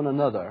submit to one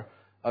another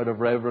out of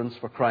reverence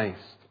for Christ.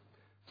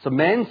 So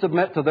men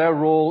submit to their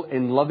role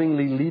in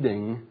lovingly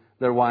leading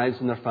their wives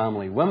and their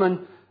family.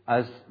 Women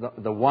as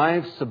the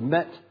wives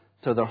submit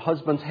to their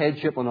husband's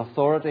headship and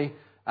authority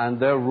and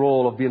their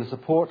role of being a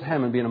support to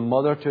him and being a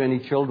mother to any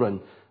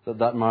children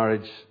that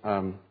marriage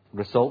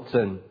results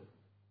in.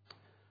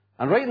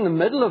 And right in the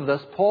middle of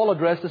this, Paul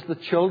addresses the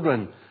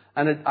children.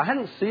 And I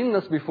hadn't seen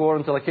this before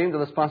until I came to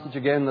this passage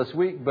again this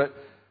week. But,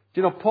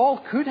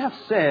 Paul could have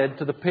said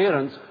to the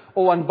parents,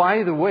 oh, and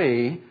by the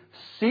way,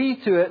 see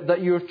to it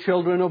that your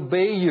children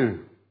obey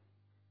you.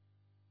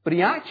 But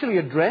he actually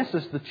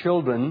addresses the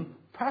children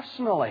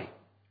personally.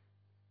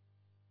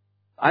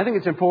 I think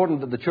it's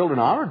important that the children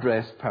are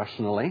addressed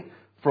personally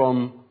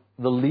from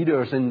the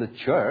leaders in the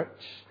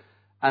church.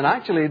 And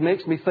actually it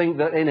makes me think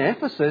that in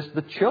Ephesus,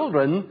 the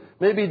children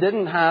maybe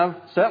didn't have,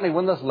 certainly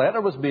when this letter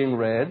was being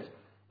read,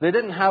 they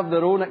didn't have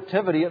their own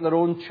activity at their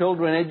own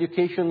children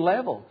education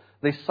level.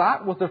 They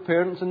sat with their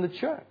parents in the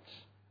church.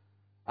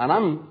 And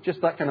I'm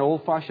just that kind of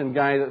old-fashioned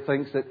guy that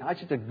thinks that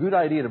actually it's a good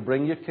idea to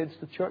bring your kids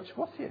to church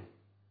with you.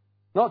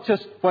 Not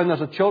just when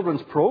there's a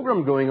children's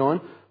program going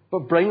on,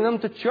 but bring them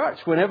to church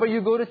whenever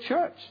you go to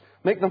church.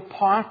 Make them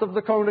part of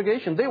the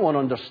congregation. They won't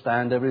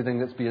understand everything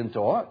that's being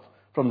taught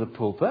from the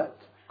pulpit.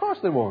 Of course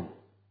they won't.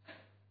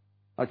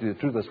 Actually, the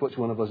truth is, which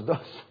one of us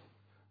does?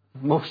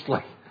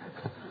 Mostly.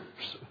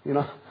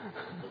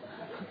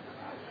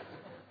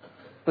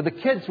 But the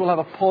kids will have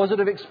a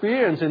positive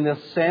experience in the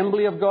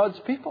assembly of God's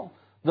people.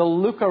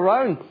 They'll look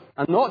around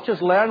and not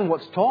just learn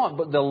what's taught,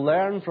 but they'll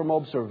learn from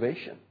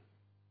observation.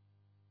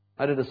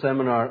 I did a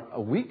seminar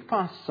a week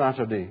past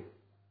Saturday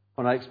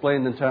when I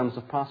explained in terms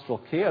of pastoral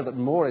care that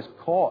more is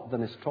caught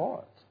than is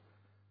taught.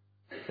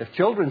 If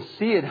children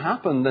see it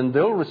happen, then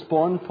they'll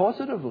respond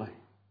positively.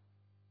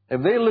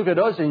 If they look at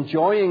us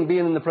enjoying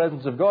being in the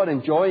presence of God,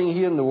 enjoying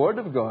hearing the Word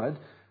of God,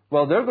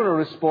 well, they're going to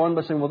respond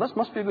by saying, well, this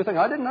must be a good thing.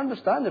 I didn't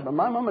understand it, but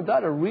my mum and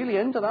dad are really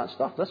into that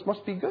stuff. This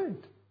must be good.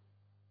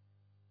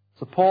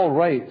 So Paul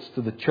writes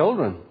to the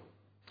children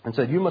and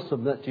said, you must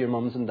submit to your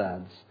mums and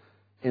dads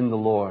in the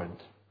Lord.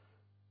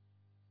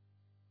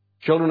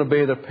 Children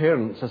obey their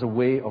parents as a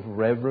way of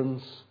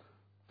reverence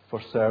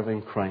for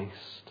serving Christ.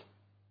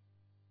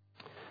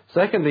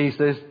 Secondly, he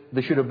says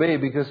they should obey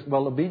because,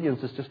 well,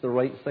 obedience is just the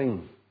right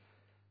thing.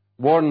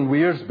 Warren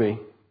Wiersbe,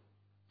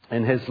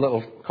 in his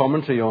little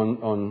commentary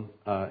on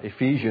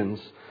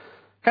Ephesians,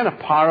 kind of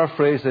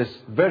paraphrases,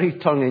 very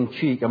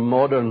tongue-in-cheek, a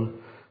modern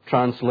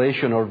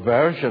translation or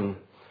version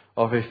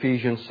of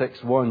Ephesians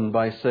 6:1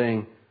 by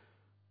saying,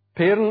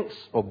 parents,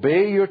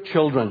 obey your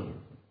children,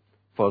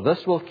 for this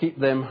will keep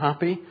them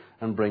happy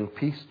and bring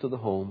peace to the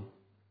home.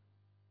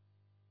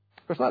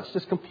 Of course, that's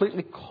just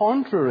completely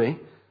contrary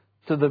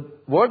to the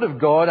Word of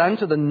God and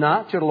to the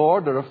natural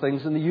order of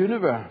things in the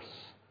universe.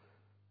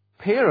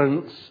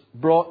 Parents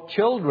brought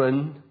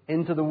children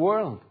into the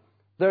world.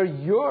 They're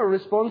your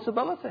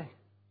responsibility.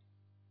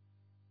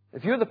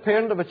 If you're the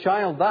parent of a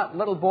child, that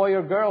little boy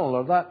or girl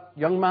or that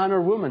young man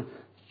or woman,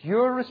 it's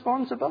your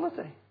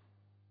responsibility.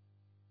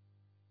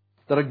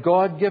 They're a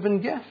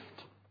God-given gift.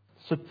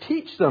 So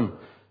teach them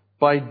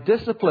by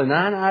discipline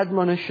and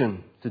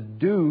admonition to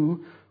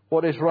do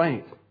what is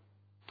right.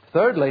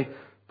 Thirdly,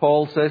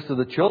 Paul says to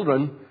the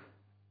children,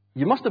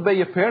 you must obey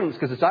your parents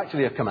because it's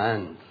actually a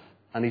command.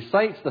 And he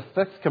cites the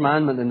 5th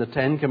commandment in the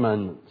 10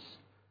 commandments.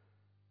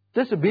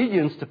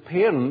 Disobedience to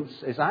parents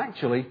is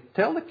actually,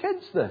 tell the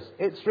kids this,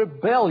 it's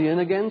rebellion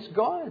against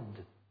God.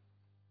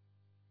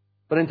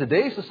 But in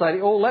today's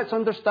society, let's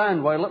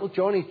understand why little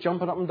Johnny's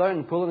jumping up and down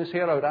and pulling his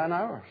hair out an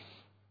hour.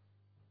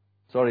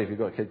 Sorry if you've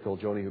got a kid called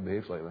Johnny who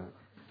behaves like that.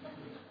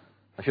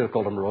 I should have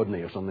called him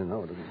Rodney or something.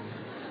 No,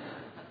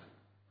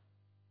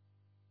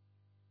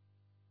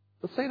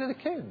 but say to the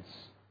kids,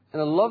 in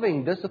a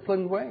loving,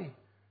 disciplined way,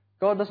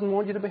 God doesn't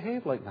want you to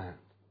behave like that.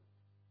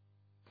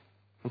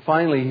 And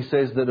finally, he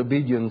says that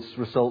obedience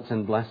results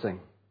in blessing.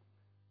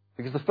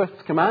 Because the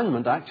 5th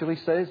commandment actually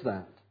says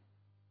that.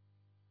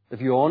 If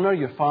you honor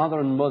your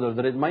father and mother,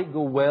 that it might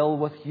go well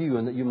with you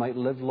and that you might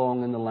live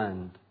long in the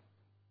land.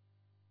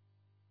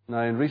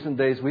 Now, in recent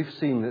days, we've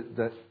seen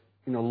that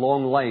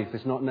long life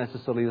is not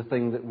necessarily the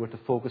thing that we're to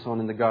focus on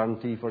in the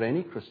guarantee for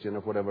any Christian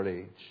of whatever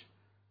age.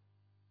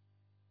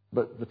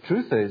 But the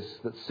truth is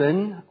that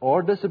sin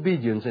or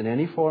disobedience in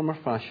any form or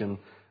fashion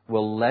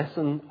will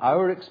lessen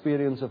our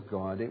experience of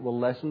God. It will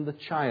lessen the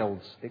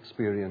child's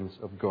experience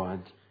of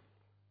God.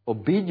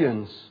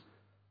 Obedience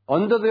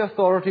under the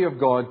authority of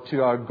God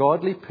to our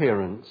godly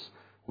parents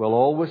will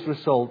always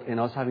result in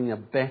us having a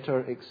better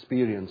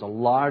experience, a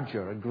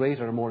larger, a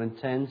greater, a more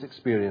intense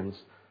experience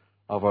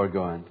of our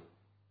God.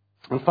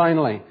 And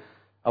finally,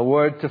 a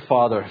word to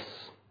fathers.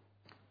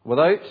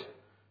 Without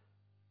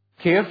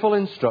careful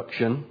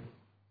instruction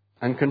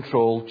and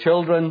control,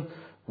 children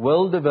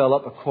will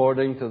develop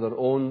according to their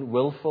own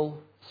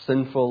willful,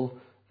 sinful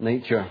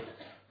nature.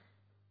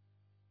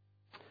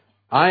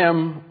 I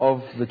am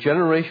of the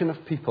generation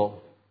of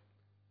people,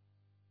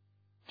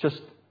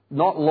 just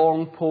not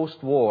long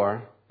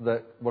post-war,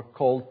 that were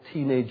called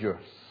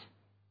teenagers.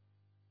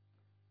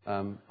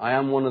 I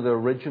am one of the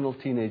original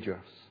teenagers.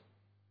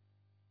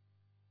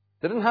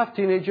 They didn't have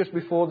teenagers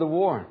before the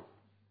war.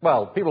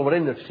 Well, people were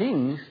in their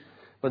teens,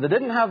 But they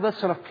didn't have this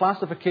sort of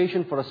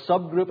classification for a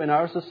subgroup in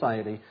our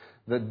society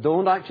that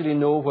don't actually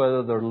know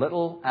whether they're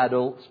little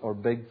adults or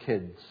big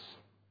kids.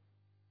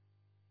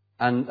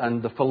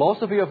 And the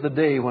philosophy of the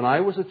day when I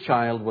was a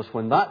child was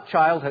when that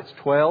child hits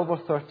 12 or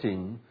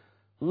 13,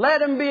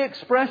 let him be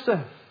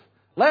expressive.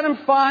 Let him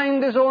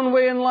find his own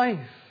way in life.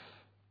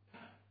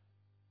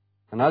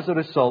 And as a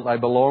result, I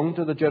belong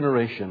to the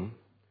generation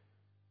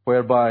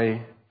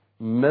whereby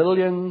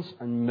millions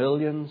and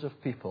millions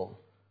of people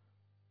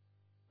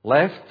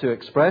left to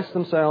express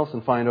themselves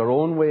and find our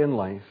own way in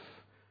life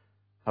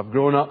have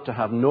grown up to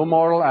have no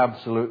moral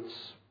absolutes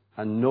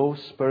and no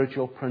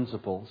spiritual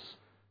principles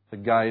to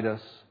guide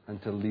us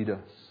and to lead us.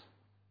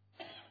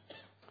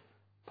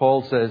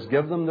 Paul says,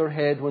 give them their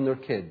head when they're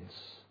kids,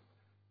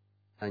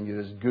 and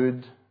you're as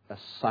good as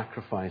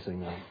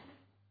sacrificing them.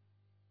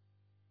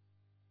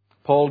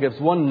 Paul gives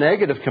one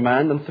negative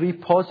command and three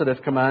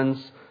positive commands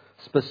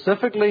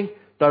specifically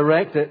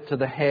directed to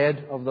the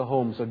head of the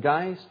home. So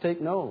guys,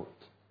 take note.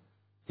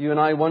 You and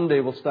I one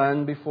day will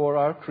stand before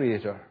our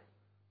Creator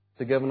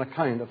to give an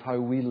account of how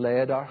we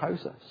led our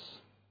houses.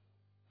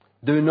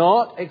 Do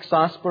not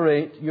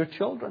exasperate your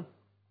children.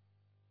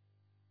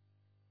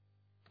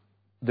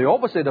 The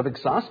opposite of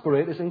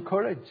exasperate is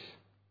encourage.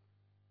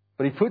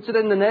 But he puts it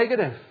in the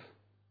negative.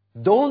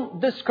 Don't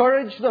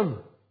discourage them.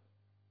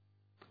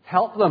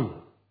 Help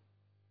them.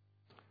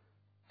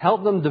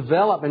 Help them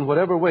develop in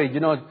whatever way.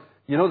 You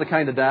know the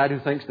kind of dad who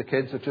thinks the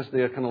kids are just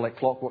there kind of like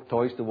clockwork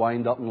toys to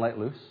wind up and let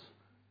loose?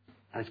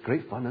 And it's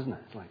great fun, isn't it?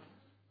 It's like,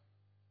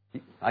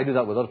 I do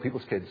that with other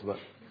people's kids, but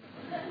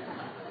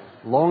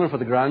longing for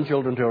the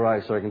grandchildren to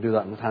arrive so I can do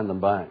that and hand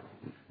them back.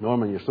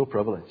 Norman, you're so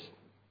privileged.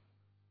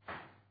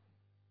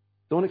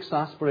 Don't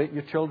exasperate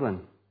your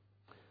children.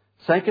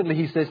 Secondly,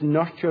 he says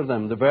nurture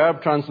them. The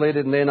verb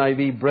translated in the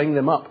NIV, bring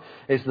them up,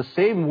 is the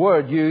same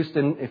word used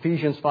in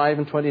Ephesians 5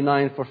 and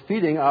 29 for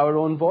feeding our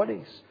own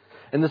bodies.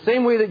 In the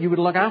same way that you would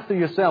look after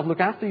yourself, look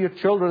after your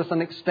children as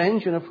an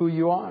extension of who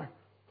you are.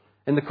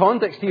 In the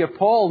context here,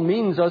 Paul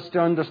means us to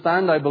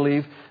understand, I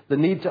believe, the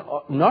need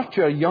to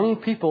nurture young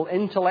people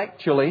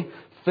intellectually,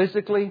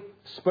 physically,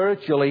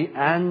 spiritually,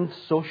 and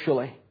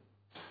socially.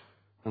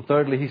 And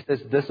thirdly, he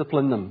says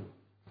discipline them.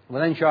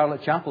 Within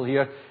Charlotte Chapel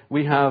here,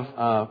 we have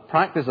a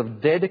practice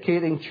of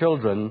dedicating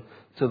children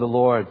to the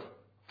Lord.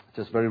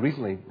 Just very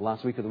recently,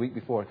 last week or the week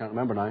before, I can't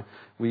remember now,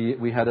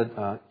 we had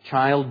a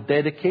child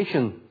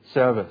dedication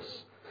service.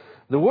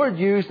 The word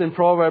used in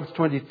Proverbs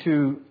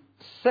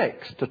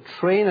 22:6 to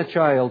train a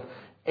child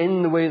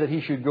in the way that he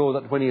should go,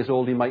 that when he is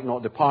old he might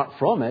not depart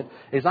from it,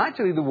 is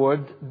actually the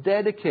word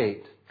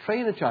dedicate.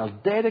 Train a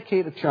child,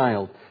 dedicate a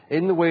child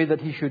in the way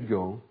that he should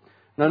go.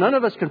 Now, none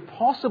of us can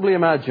possibly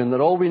imagine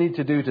that all we need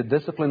to do to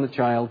discipline the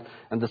child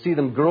and to see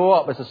them grow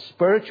up as a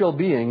spiritual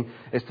being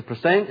is to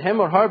present him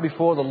or her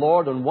before the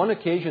Lord on one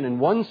occasion in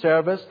one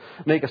service,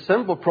 make a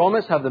simple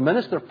promise, have the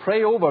minister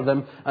pray over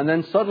them, and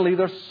then suddenly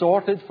they're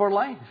sorted for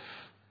life.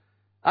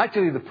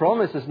 Actually, the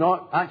promise is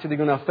not actually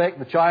going to affect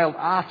the child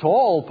at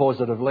all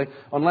positively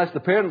unless the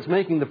parents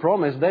making the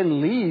promise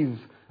then leave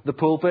the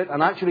pulpit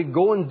and actually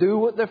go and do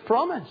what they've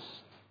promised.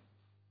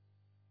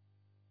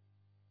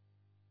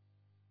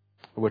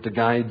 We're to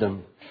guide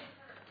them.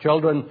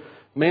 Children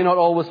may not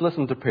always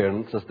listen to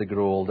parents as they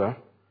grow older.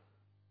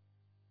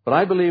 But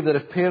I believe that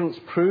if parents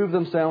prove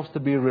themselves to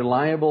be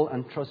reliable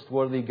and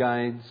trustworthy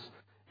guides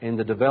in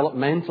the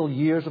developmental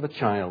years of a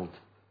child,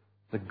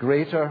 the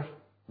greater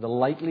the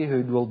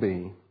likelihood will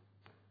be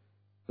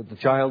that the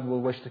child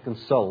will wish to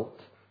consult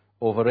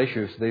over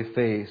issues they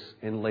face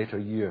in later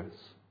years.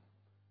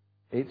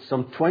 It's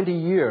some 20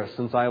 years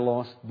since I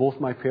lost both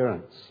my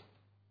parents.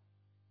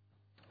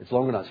 It's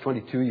longer than that. It's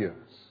 22 years.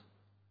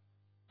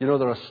 You know,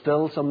 there are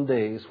still some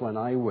days when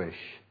I wish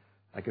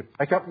I could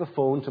pick up the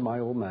phone to my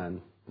old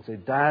man and say,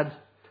 Dad,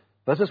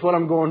 this is what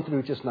I'm going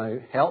through just now.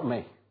 Help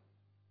me.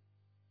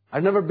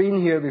 I've never been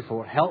here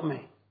before. Help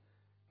me.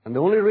 And the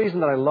only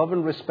reason that I love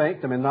and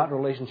respect him in that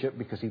relationship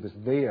because he was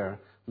there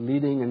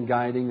leading and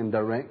guiding and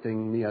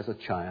directing me as a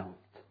child.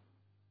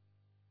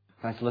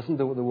 Guys, listen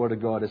to what the Word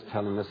of God is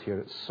telling us here.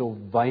 It's so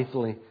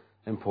vitally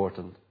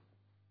important.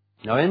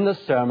 Now, in this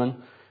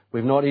sermon,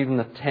 we've not even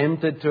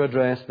attempted to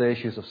address the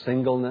issues of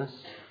singleness,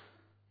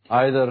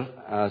 either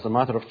as a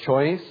matter of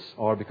choice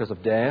or because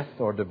of death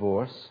or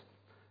divorce.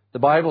 The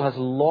Bible has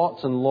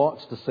lots and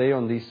lots to say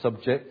on these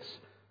subjects,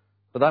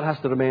 but that has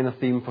to remain a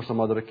theme for some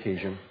other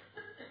occasion.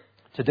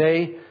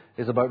 Today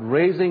is about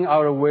raising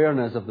our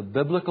awareness of the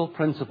biblical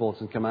principles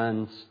and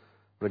commands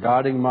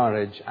regarding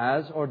marriage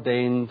as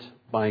ordained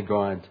by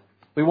God.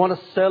 We want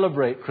to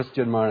celebrate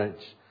Christian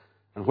marriage.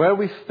 And where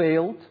we've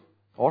failed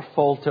or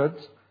faltered,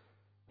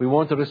 we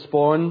want to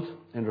respond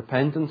in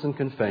repentance and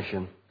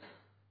confession.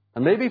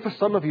 And maybe for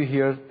some of you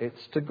here,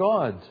 it's to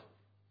God.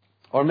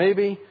 Or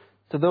maybe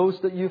to those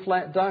that you've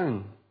let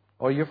down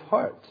or you've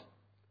hurt.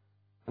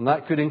 And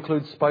that could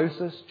include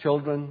spouses,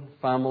 children,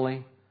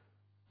 family,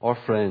 or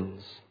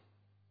friends.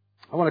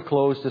 I want to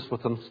close just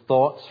with some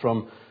thoughts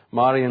from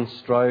Marion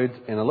Stroud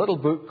in a little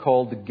book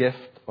called The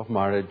Gift of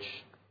Marriage.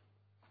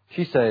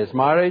 She says,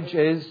 marriage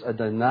is a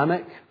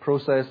dynamic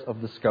process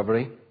of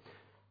discovery.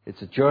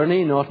 It's a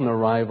journey, not an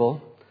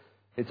arrival.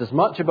 It's as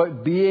much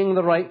about being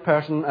the right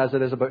person as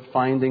it is about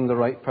finding the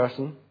right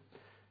person.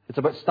 It's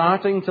about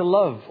starting to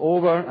love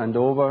over and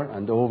over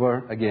and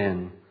over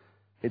again.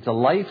 It's a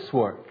life's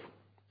work.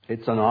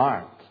 It's an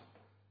art.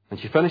 And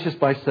she finishes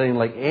by saying,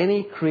 like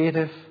any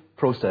creative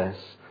process,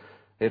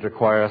 it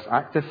requires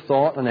active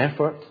thought and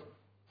effort.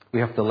 We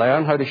have to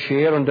learn how to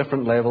share on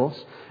different levels.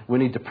 We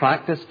need to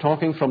practice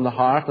talking from the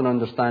heart and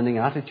understanding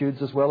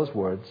attitudes as well as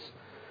words.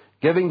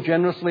 Giving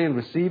generously and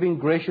receiving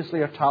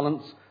graciously are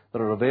talents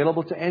that are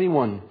available to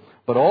anyone.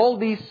 But all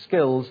these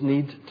skills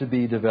need to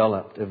be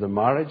developed if the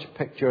marriage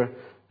picture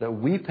that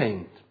we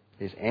paint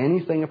is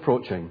anything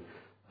approaching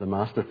the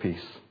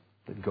masterpiece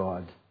that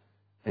God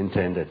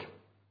intended.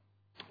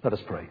 Let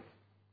us pray.